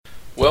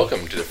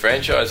Welcome to the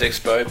Franchise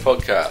Expo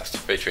podcast,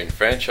 featuring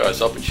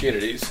franchise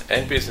opportunities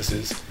and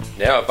businesses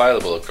now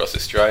available across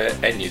Australia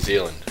and New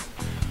Zealand.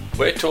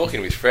 We're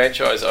talking with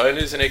franchise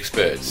owners and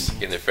experts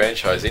in the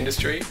franchise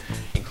industry,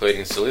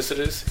 including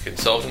solicitors,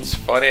 consultants,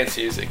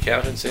 financiers,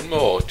 accountants and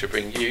more, to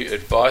bring you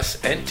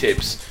advice and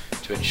tips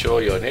to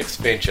ensure your next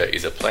venture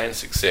is a planned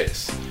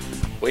success.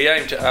 We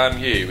aim to arm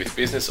you with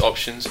business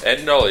options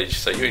and knowledge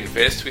so you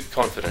invest with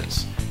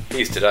confidence.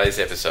 Here's today's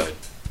episode.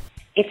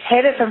 It's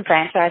Heather from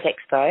Franchise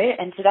Expo,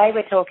 and today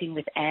we're talking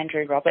with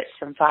Andrew Roberts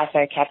from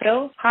Fifo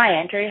Capital. Hi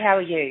Andrew, how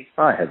are you?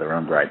 Hi Heather,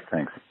 I'm great,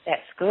 thanks.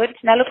 That's good.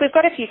 Now look, we've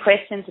got a few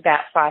questions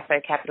about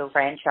Fifo Capital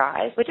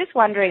franchise. We're just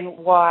wondering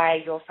why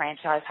your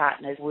franchise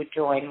partners would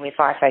join with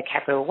Fifo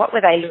Capital. What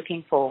were they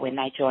looking for when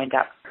they joined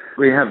up?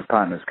 We have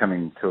partners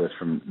coming to us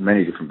from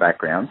many different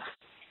backgrounds,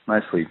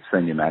 mostly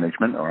senior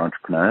management or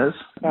entrepreneurs.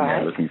 Right.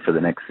 They're looking for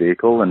the next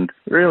vehicle, and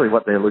really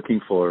what they're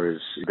looking for is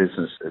a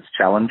business that's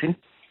challenging,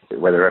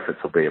 where their efforts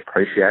will be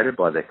appreciated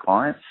by their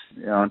clients.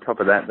 On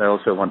top of that, they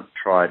also want a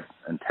tried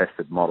and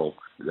tested model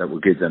that will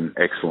give them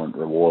excellent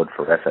reward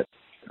for effort.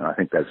 And I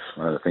think that's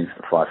one of the things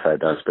that Fifo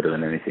does better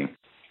than anything.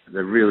 They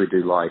really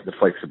do like the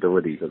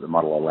flexibility that the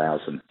model allows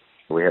them.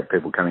 We have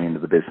people coming into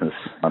the business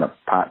on a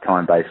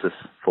part-time basis,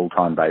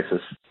 full-time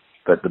basis,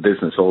 but the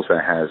business also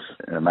has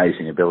an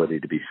amazing ability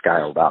to be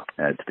scaled up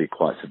and to be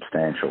quite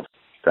substantial.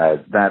 So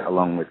that,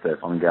 along with the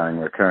ongoing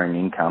recurring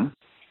income,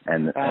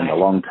 and the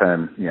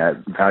long-term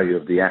value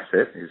of the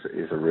asset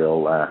is a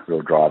real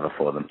driver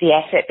for them. The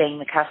asset being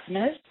the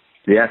customers?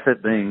 The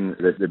asset being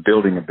that they're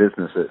building a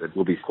business that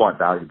will be quite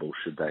valuable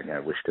should they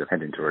wish to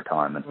head into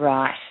retirement.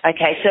 Right.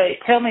 Okay, so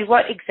tell me,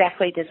 what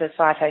exactly does a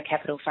Fifo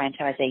Capital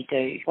franchisee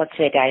do? What's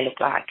their day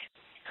look like?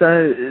 So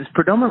it's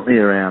predominantly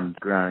around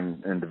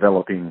growing and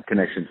developing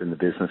connections in the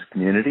business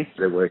community.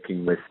 They're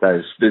working with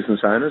those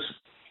business owners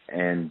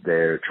and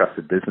their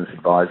trusted business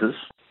advisors,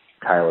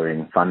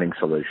 tailoring funding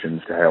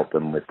solutions to help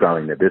them with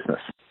growing their business.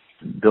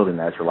 Building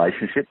those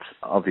relationships,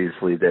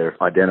 obviously they're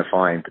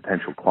identifying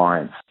potential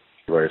clients.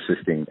 We're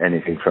assisting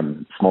anything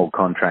from small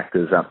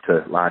contractors up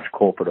to large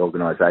corporate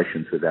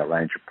organisations with our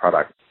range of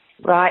products.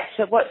 Right,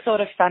 so what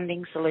sort of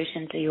funding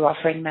solutions are you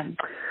offering them?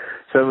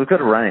 So we've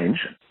got a range.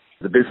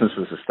 The business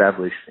was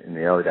established in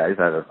the early days,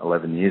 over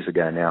 11 years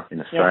ago now in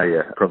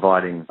Australia,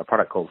 providing a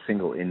product called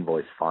single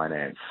invoice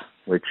finance,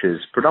 which is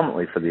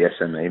predominantly for the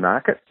SME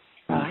market.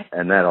 Right.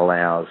 And that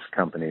allows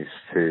companies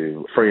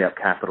to free up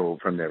capital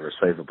from their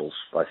receivables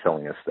by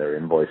selling us their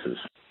invoices.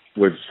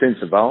 We've since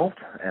evolved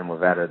and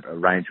we've added a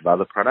range of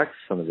other products.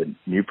 Some of the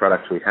new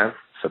products we have,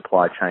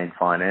 supply chain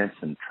finance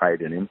and trade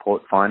and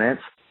import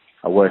finance,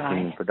 are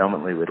working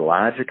predominantly with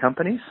larger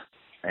companies.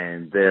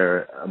 And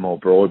they're a more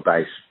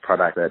broad-based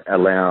product that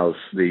allows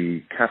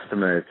the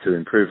customer to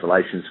improve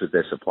relations with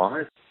their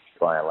suppliers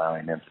by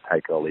allowing them to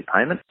take early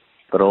payment,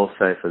 but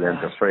also for them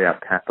to free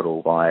up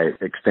capital by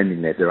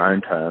extending their own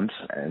terms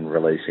and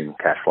releasing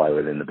cash flow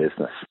within the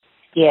business.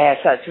 Yeah,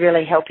 so it's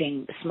really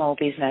helping small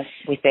business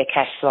with their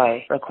cash flow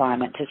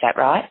requirements, is that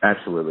right?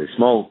 Absolutely.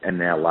 Small and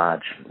now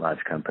large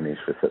companies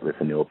with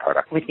the newer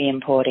product. With the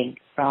importing,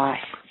 right.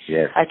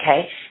 Yes.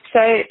 Okay,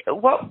 so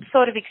what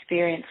sort of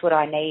experience would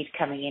I need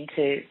coming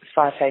into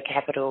Fifo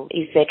Capital?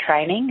 Is there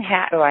training?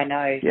 How do I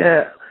know?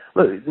 Yeah,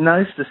 look,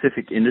 no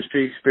specific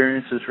industry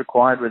experience is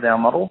required with our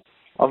model.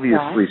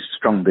 Obviously,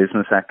 strong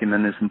business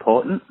acumen is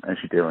important as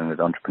you're dealing with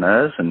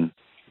entrepreneurs and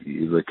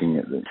you're looking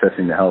at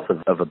assessing the health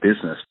of a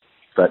business.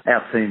 But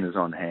our team is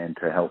on hand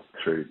to help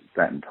through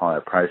that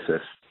entire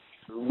process.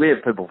 We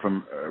have people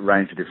from a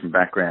range of different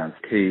backgrounds.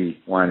 Key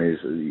one is,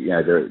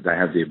 they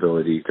have the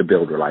ability to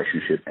build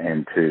relationships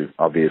and to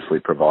obviously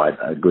provide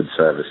a good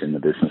service in the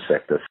business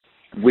sector.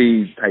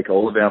 We take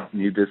all of our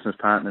new business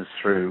partners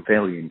through a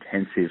fairly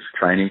intensive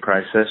training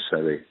process. So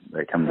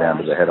they come down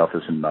to the head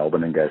office in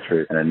Melbourne and go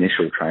through an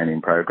initial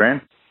training program.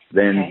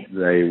 Then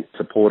they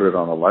supported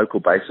on a local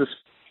basis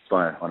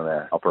by one of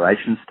our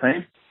operations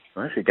team.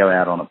 We actually go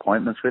out on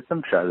appointments with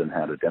them, show them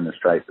how to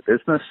demonstrate the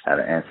business, how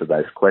to answer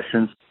those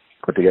questions,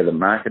 put together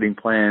marketing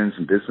plans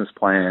and business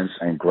plans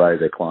and grow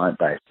their client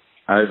base.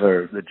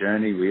 Over the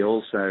journey, we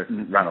also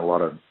run a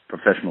lot of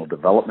professional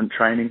development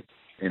training.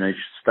 In each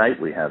state,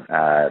 we have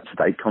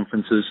state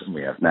conferences and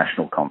we have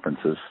national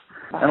conferences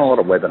and a lot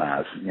of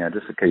webinars,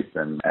 just to keep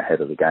them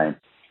ahead of the game.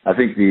 I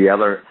think the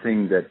other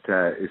thing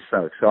that is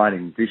so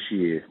exciting this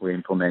year, we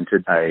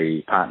implemented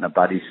a partner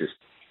buddy system.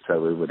 So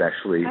we would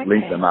actually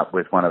link them up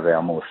with one of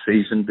our more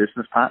seasoned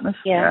business partners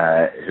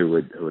who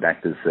would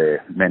act as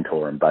their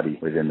mentor and buddy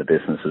within the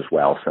business as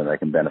well, so they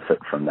can benefit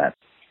from that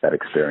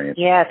experience.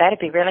 Yeah, that'd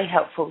be really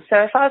helpful. So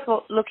if I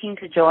was looking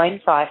to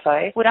join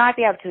Fifo, would I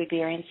be able to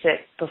experience it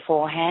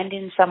beforehand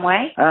in some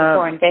way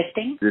before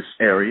investing? This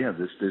area,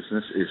 this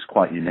business is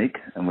quite unique,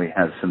 and we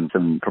have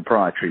some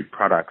proprietary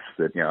products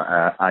that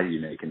are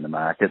unique in the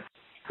market.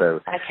 So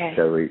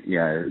we,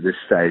 this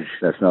stage,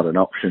 that's not an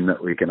option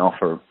that we can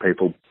offer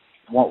people.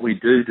 What we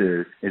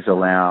do is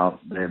allow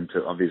them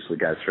to obviously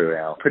go through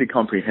our pretty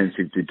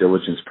comprehensive due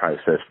diligence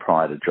process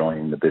prior to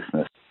joining the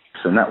business.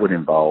 And that would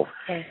involve,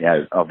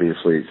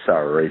 obviously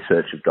thorough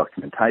research of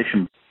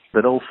documentation,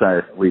 But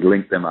also we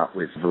link them up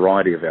with a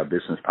variety of our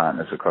business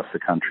partners across the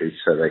country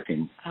so they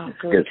can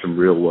get some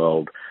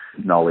real-world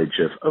knowledge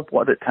of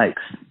what it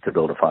takes to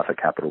build a Fifo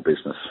Capital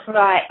business.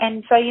 Right,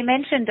 and so you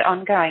mentioned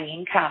ongoing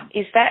income.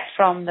 Is that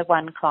from the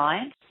one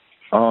client?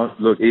 Oh,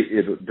 look,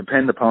 it'll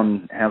depend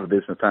upon how the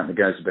business partner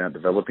goes about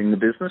developing the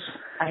business.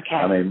 Okay.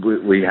 I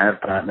mean, we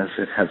have partners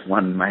that have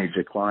one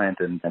major client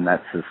and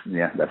that's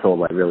that's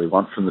all they really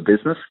want from the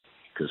business,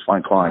 because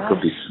one client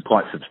could be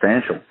quite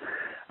substantial.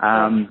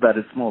 But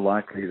it's more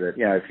likely that,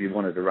 if you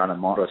wanted to run a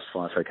modest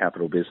Fifo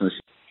Capital business,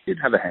 you'd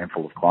have a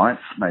handful of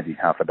clients, maybe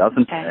half a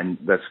dozen, and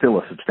that's still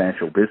a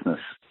substantial business.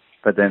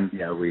 But then,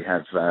 we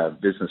have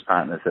business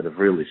partners that have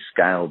really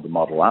scaled the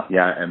model up,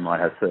 and might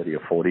have 30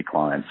 or 40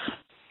 clients.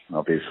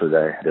 Obviously,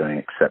 they're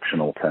doing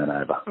exceptional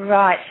turnover.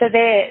 Right, so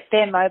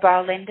they're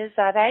mobile lenders,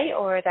 are they,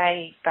 or are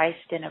they based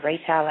in a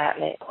retail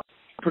outlet?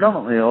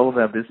 Predominantly, all of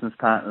our business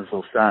partners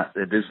will start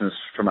their business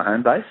from a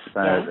home base.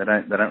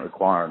 They don't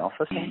require an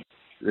office. Okay.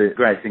 The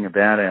great thing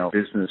about our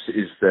business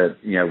is that,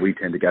 we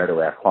tend to go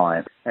to our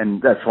client,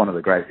 and that's one of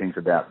the great things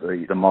about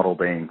the model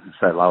being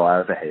so low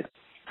overhead.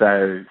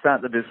 So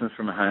start the business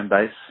from a home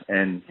base,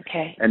 and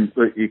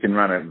you can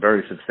run a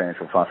very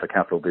substantial Fifo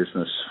Capital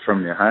business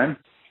from your home.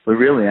 We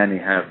really only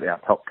have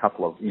our top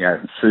couple of,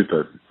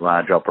 super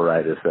large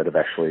operators that have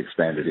actually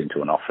expanded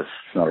into an office.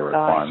 It's not a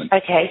requirement.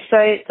 Right. Okay, so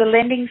the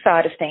lending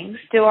side of things,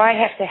 do I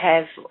have to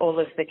have all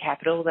of the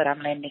capital that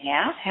I'm lending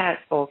out,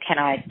 or can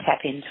I tap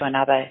into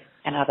another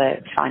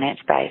finance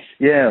base?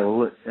 Yeah,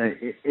 well,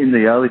 in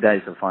the early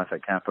days of Fifo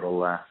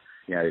Capital,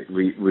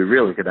 we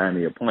really could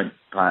only appoint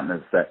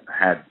partners that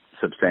had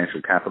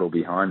substantial capital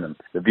behind them.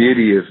 The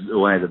beauty of the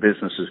way the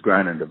business has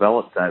grown and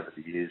developed over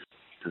the years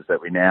is that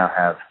we now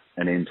have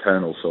an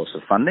internal source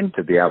of funding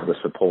to be able to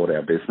support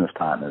our business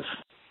partners.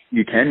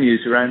 You can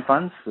use your own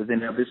funds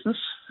within our business,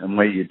 and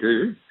where you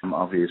do,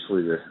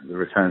 obviously the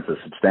returns are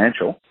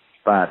substantial.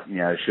 But,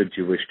 should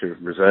you wish to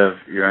reserve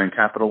your own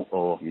capital,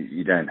 or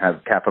you don't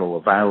have capital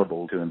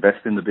available to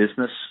invest in the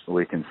business,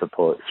 we can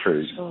support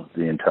through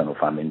the internal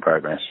funding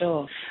program.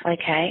 Sure.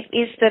 Okay.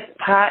 Is the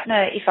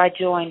partner, if I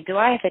join, do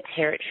I have a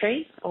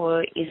territory,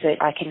 or is it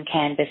I can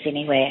canvass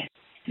anywhere?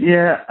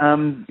 Yeah,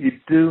 you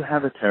do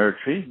have a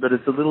territory, but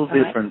it's a little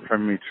different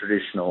from your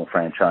traditional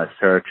franchise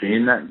territory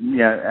in that,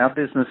 our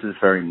business is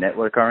very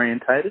network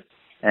orientated,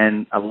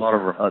 and a lot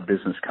of our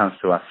business comes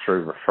to us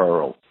through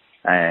referral.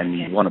 And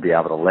you want to be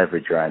able to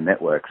leverage your own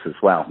networks as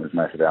well, as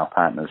most of our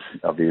partners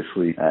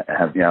obviously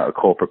have, a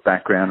corporate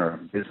background or a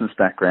business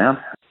background.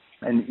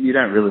 And you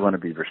don't really want to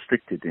be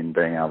restricted in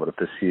being able to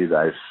pursue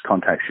those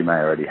contacts you may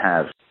already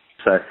have.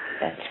 So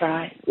that's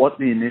right. What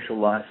the initial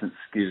license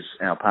gives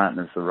our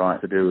partners the right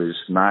to do is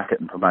market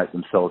and promote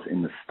themselves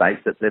in the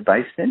state that they're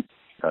based in.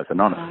 So it's a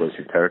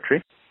non-exclusive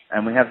territory.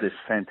 And we have this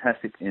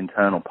fantastic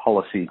internal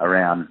policy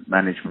around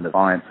management of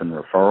clients and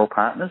referral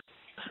partners,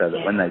 so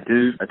that when they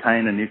do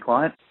attain a new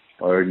client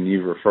or a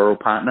new referral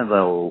partner,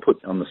 they'll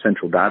put on the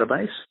central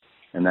database,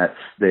 and that's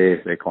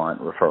their client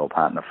referral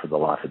partner for the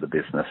life of the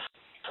business.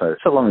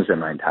 So long as they're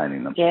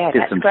maintaining them. Yeah,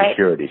 Gives that's them great.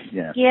 Security.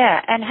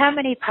 Yeah, and how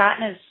many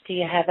partners do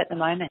you have at the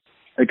moment?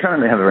 We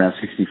currently have around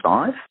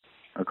 65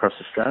 across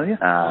Australia.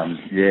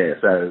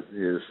 So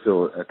there's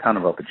still a ton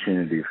of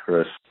opportunity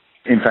for us.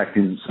 In fact,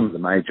 in some of the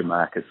major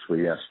markets,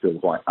 we are still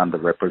quite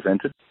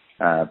underrepresented,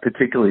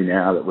 particularly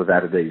now that we've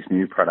added these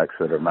new products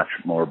that are much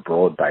more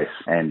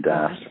broad-based and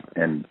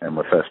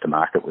we're first to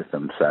market with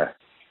them. So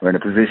we're in a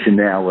position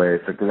now where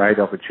it's a great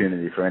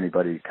opportunity for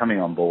anybody coming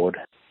on board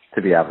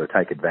to be able to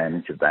take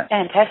advantage of that.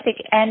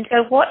 Fantastic. And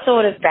what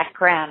sort of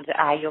background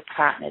are your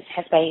partners?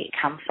 Have they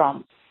come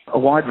from? A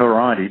wide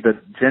variety,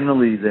 but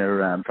generally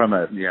they're from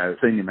a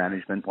senior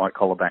management,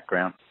 white-collar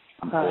background.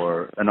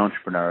 Or an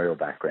entrepreneurial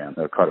background.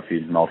 There are quite a few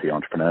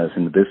multi-entrepreneurs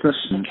in the business.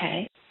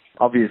 Okay.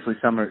 Obviously,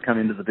 some are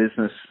coming into the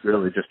business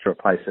really just to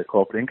replace their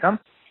corporate income,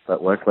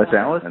 but work less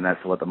hours, and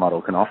that's what the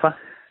model can offer.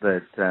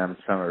 But some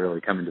are really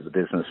coming to the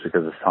business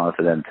because it's time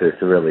for them to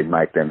really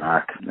make their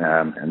mark,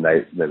 and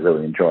they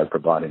really enjoy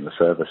providing the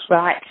service.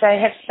 Right. So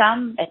have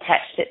some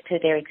attached it to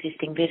their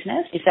existing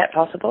business? Is that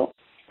possible?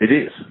 It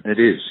is.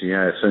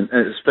 Yes, and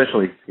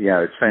especially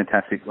it's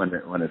fantastic when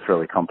it's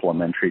really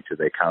complementary to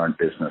their current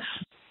business.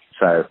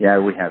 So,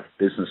 we have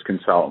business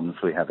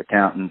consultants, we have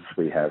accountants,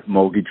 we have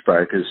mortgage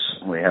brokers,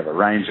 we have a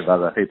range of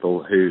other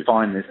people who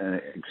find this an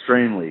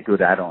extremely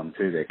good add-on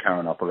to their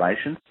current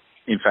operation.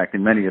 In fact,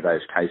 in many of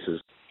those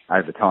cases,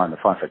 over time, the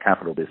Fifo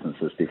Capital business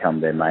has become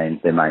their main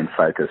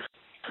focus,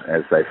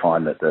 as they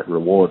find that the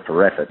reward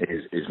for effort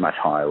is much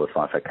higher with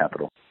Fifo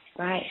Capital.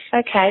 Right.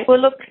 Okay.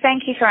 Well, look,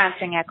 thank you for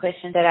answering our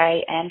question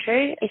today,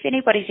 Andrew. If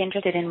anybody's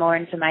interested in more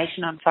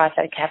information on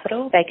Fifo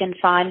Capital, they can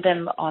find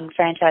them on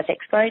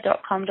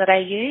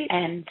franchiseexpo.com.au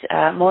and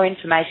more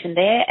information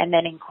there, and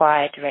then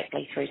inquire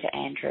directly through to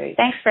Andrew.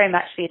 Thanks very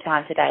much for your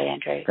time today,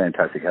 Andrew.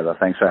 Fantastic, Heather.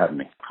 Thanks for having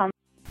me.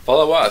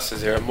 Follow us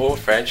as there are more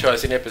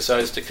franchising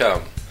episodes to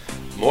come.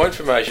 More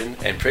information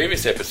and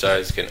previous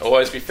episodes can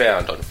always be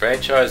found on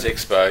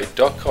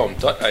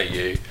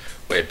franchiseexpo.com.au,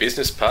 where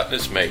business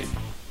partners meet.